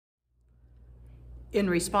In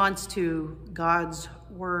response to God's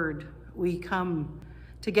word, we come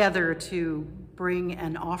together to bring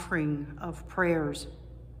an offering of prayers.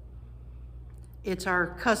 It's our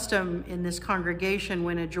custom in this congregation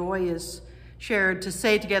when a joy is shared to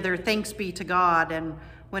say together, "Thanks be to God," and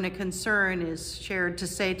when a concern is shared to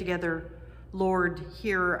say together, "Lord,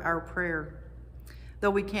 hear our prayer."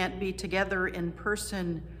 Though we can't be together in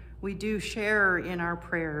person, we do share in our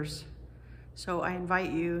prayers. So I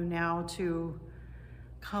invite you now to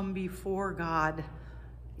come before God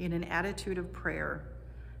in an attitude of prayer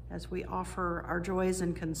as we offer our joys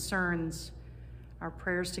and concerns, our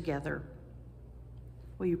prayers together.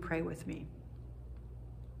 Will you pray with me?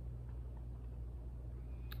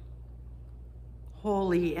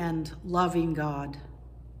 Holy and loving God,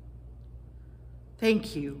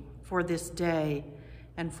 thank you for this day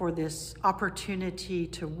and for this opportunity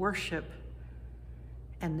to worship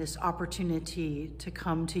and this opportunity to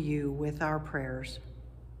come to you with our prayers.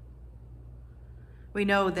 We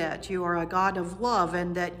know that you are a God of love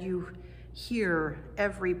and that you hear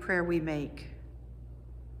every prayer we make,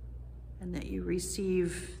 and that you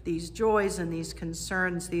receive these joys and these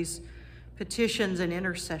concerns, these petitions and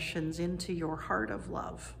intercessions into your heart of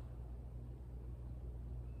love.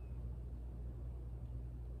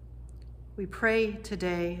 We pray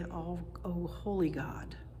today, O holy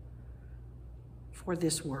God, for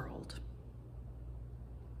this world.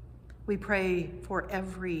 We pray for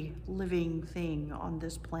every living thing on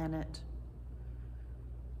this planet.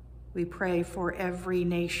 We pray for every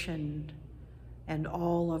nation and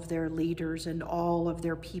all of their leaders and all of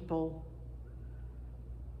their people.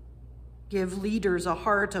 Give leaders a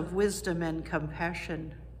heart of wisdom and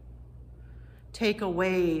compassion. Take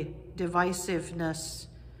away divisiveness,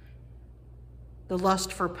 the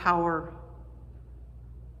lust for power,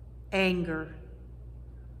 anger,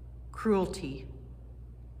 cruelty.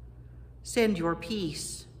 Send your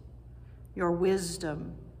peace, your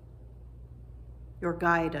wisdom, your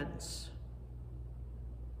guidance.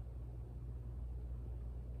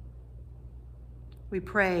 We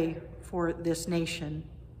pray for this nation.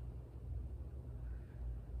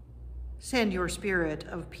 Send your spirit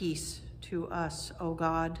of peace to us, O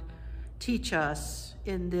God. Teach us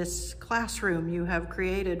in this classroom you have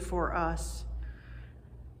created for us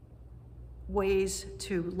ways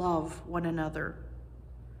to love one another,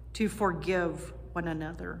 to forgive one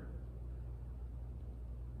another.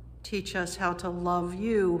 Teach us how to love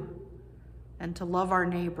you and to love our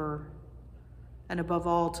neighbor, and above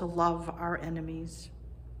all, to love our enemies.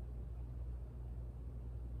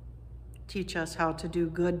 Teach us how to do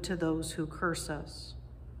good to those who curse us,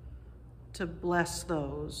 to bless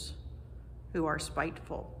those who are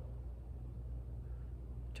spiteful,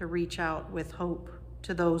 to reach out with hope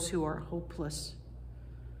to those who are hopeless,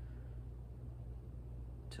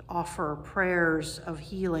 to offer prayers of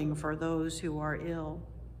healing for those who are ill.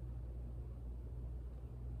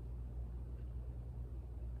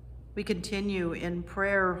 We continue in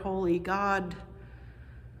prayer, holy God,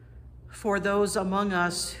 for those among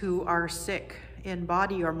us who are sick in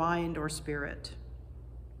body or mind or spirit.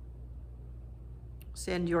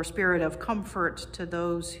 Send your spirit of comfort to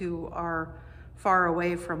those who are far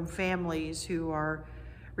away from families, who are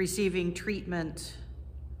receiving treatment,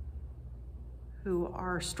 who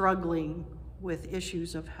are struggling with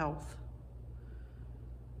issues of health,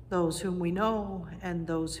 those whom we know and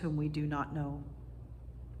those whom we do not know.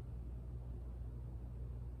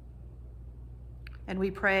 And we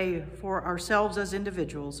pray for ourselves as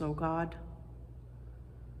individuals, O God.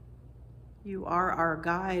 You are our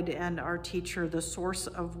guide and our teacher, the source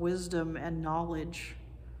of wisdom and knowledge.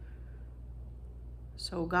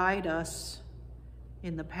 So guide us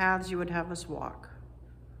in the paths you would have us walk.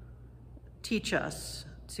 Teach us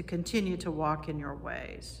to continue to walk in your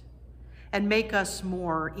ways, and make us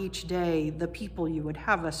more each day the people you would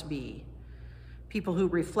have us be, people who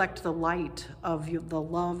reflect the light of the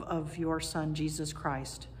love of your Son, Jesus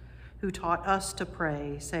Christ, who taught us to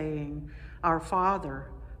pray, saying, "Our Father,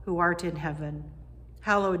 who art in heaven,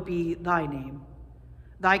 hallowed be thy name.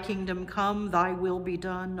 Thy kingdom come, thy will be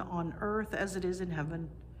done on earth as it is in heaven.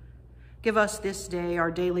 Give us this day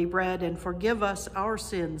our daily bread, and forgive us our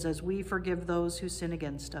sins as we forgive those who sin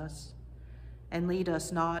against us. And lead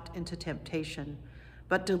us not into temptation,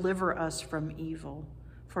 but deliver us from evil.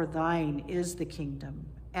 For thine is the kingdom,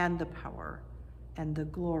 and the power, and the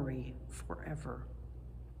glory forever.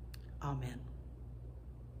 Amen.